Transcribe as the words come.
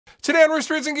Today on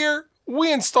Riffs and Gear,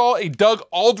 we install a Doug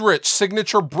Aldrich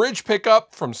signature bridge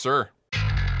pickup from Suhr.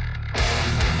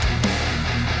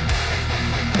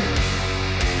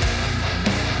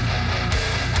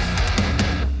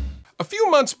 A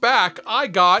few months back, I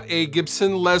got a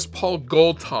Gibson Les Paul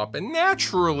Goldtop, and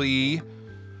naturally,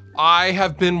 I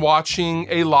have been watching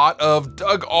a lot of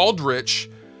Doug Aldrich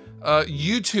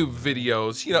YouTube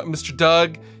videos. You know, Mr.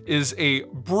 Doug is a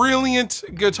brilliant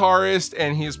guitarist,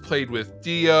 and he has played with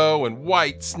Dio and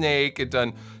Whitesnake and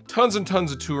done tons and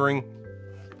tons of touring.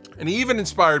 And he even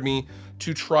inspired me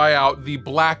to try out the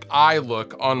black eye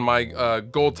look on my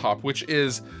Goldtop, which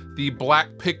is the black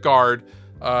pickguard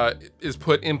is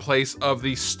put in place of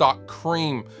the stock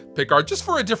cream pickguard, just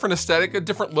for a different aesthetic, a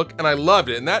different look, and I loved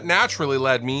it. And that naturally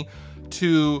led me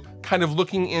to kind of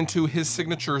looking into his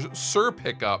signature Suhr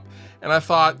pickup. And I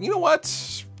thought, you know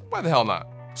what, why the hell not?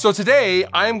 So today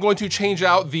I am going to change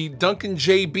out the Duncan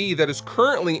JB that is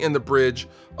currently in the bridge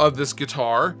of this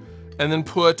guitar, and then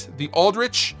put the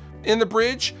Aldrich in the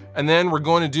bridge, and then we're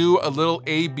going to do a little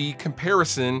A-B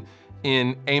comparison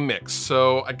in a mix.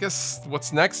 So I guess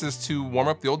what's next is to warm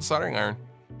up the old soldering iron.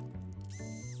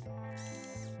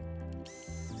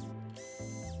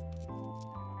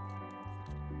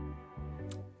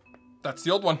 That's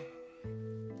the old one.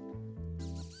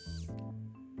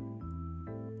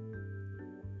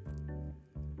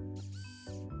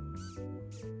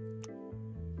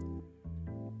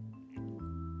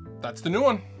 That's the new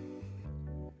one.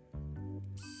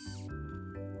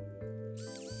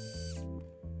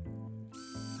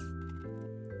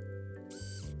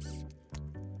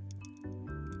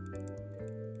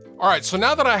 All right, so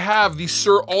now that I have the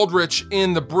Suhr Aldrich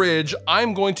in the bridge,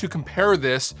 I'm going to compare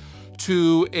this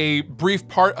to a brief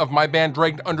part of my band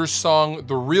Dragged Under's song,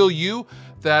 The Real You,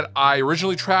 that I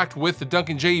originally tracked with the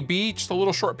Duncan JB, just a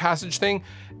little short passage thing.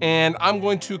 And I'm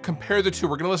going to compare the two.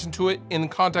 We're gonna listen to it in the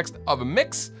context of a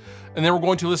mix, and then we're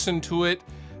going to listen to it,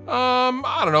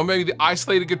 I don't know, maybe the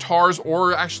isolated guitars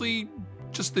or actually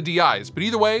just the DIs. But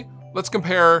either way, let's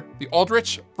compare the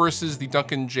Aldrich versus the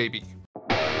Duncan JB.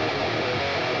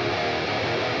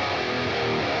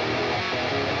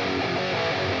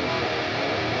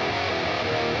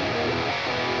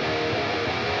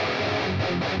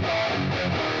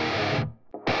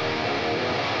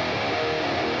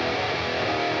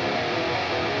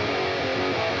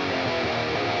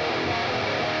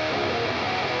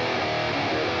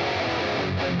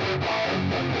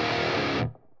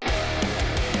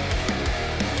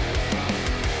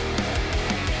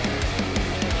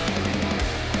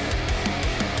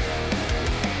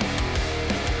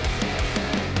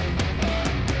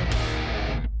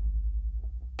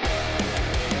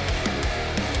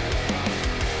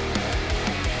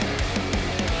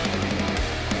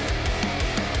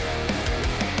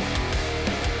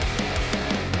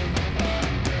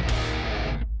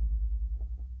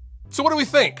 So what do we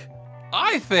think?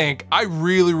 I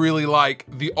really, really like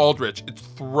the Aldrich. It's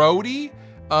throaty.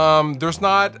 There's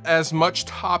not as much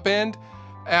top end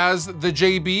as the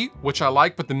JB, which I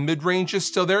like, but the mid-range is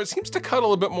still there. It seems to cut a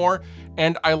little bit more,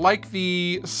 and I like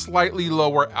the slightly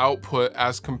lower output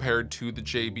as compared to the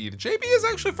JB. The JB is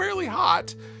actually fairly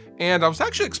hot, and I was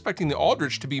actually expecting the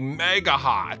Aldrich to be mega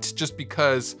hot just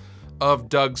because of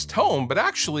Doug's tone, but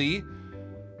actually,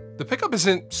 the pickup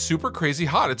isn't super crazy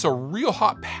hot. It's a real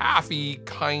hot paffy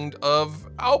kind of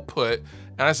output,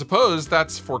 and I suppose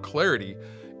that's for clarity.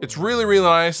 It's really, really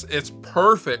nice. It's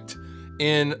perfect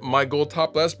in my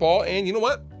Goldtop Les Paul, and you know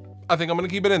what? I think I'm gonna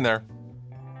keep it in there.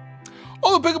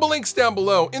 All the pickable links down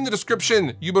below in the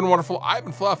description. You've been wonderful. I've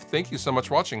been Fluff. Thank you so much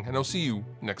for watching, and I'll see you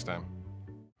next time.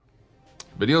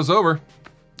 Video's over.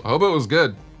 I hope it was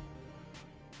good.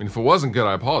 I mean, if it wasn't good,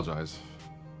 I apologize.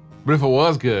 But if it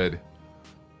was good,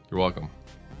 you're welcome.